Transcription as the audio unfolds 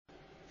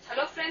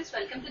students,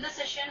 welcome to the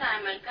session. I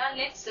am Alka.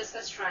 Let's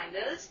discuss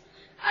triangles.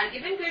 Our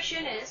given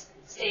question is,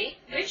 state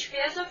which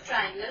pairs of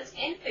triangles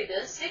in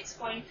figure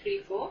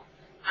 6.34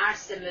 are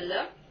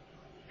similar.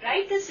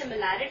 Write the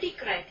similarity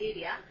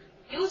criteria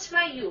used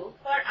by you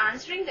for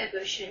answering the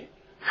question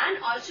and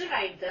also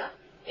write the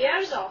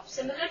pairs of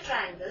similar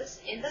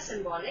triangles in the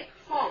symbolic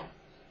form.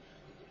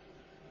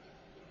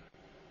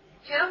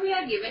 Here we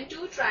are given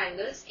two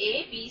triangles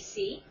A, B,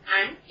 C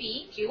and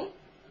P, Q,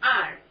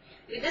 R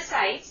with the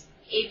sides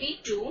AB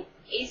 2,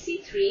 AC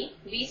 3,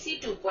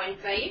 BC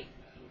 2.5,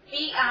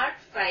 PR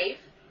 5,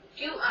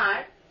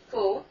 QR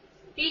 4,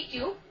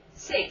 PQ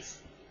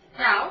 6.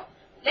 Now,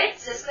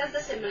 let's discuss the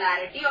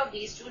similarity of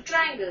these two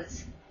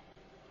triangles.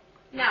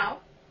 Now,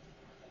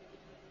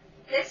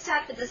 let's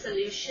start with the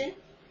solution.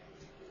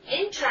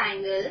 In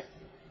triangle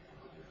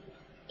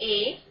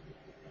A,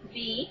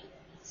 B,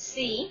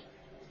 C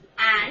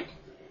and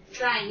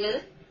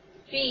triangle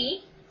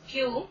P,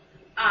 Q,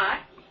 R,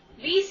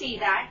 we see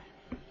that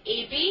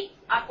AB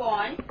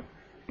upon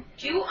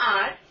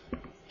QR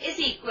is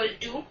equal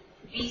to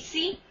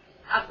BC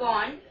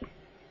upon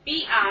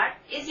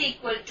PR is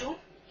equal to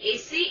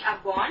AC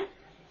upon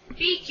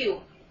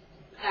PQ.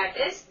 That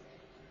is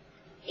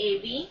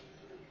AB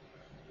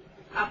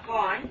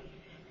upon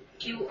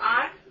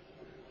QR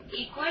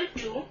equal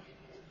to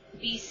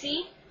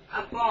BC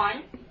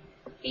upon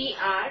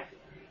PR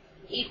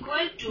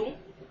equal to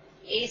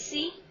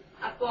AC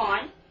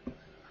upon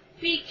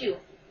PQ.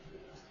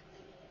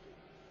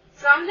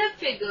 From the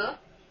figure,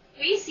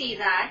 we see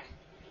that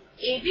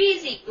AB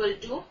is equal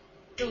to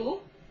 2,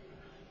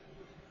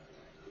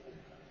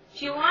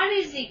 QR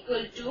is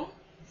equal to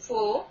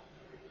 4,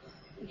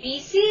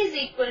 BC is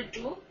equal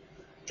to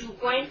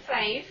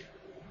 2.5,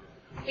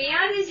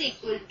 PR is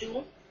equal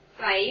to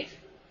 5,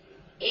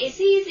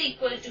 AC is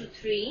equal to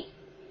 3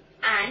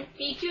 and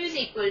PQ is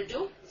equal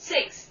to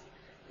 6.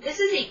 This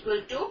is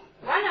equal to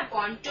 1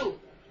 upon 2.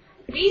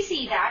 We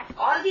see that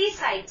all these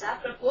sides are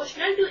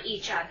proportional to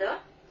each other.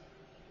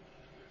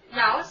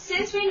 Now,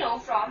 since we know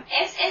from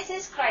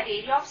SSS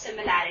criteria of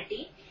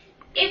similarity,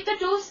 if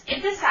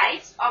the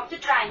sides of the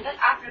triangle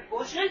are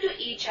proportional to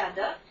each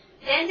other,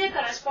 then their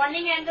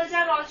corresponding angles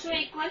are also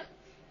equal.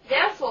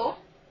 Therefore,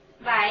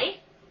 by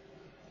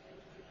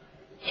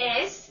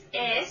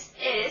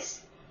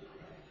SSS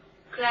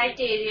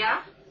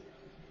criteria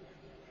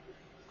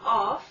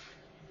of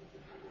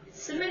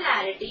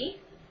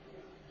similarity,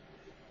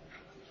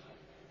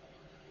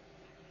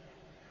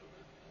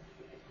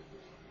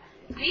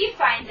 we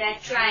find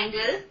that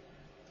triangle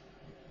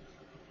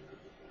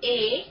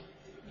A,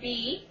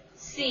 B,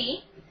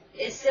 C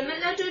is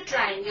similar to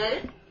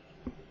triangle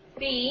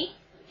P,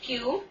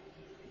 Q,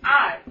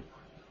 R.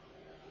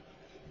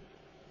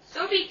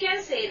 So we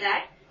can say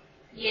that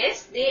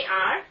yes, they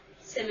are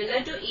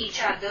similar to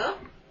each other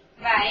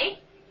by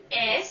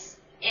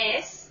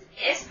SSS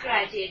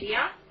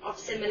criteria of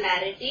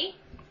similarity,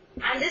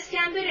 and this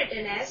can be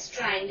written as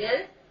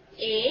triangle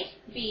A,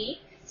 B,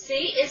 C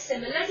is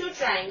similar to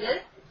triangle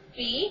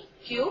P,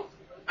 Q,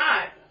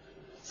 R.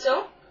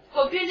 So,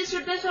 hope you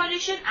understood the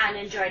solution and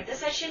enjoyed the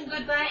session.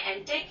 Goodbye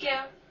and take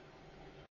care.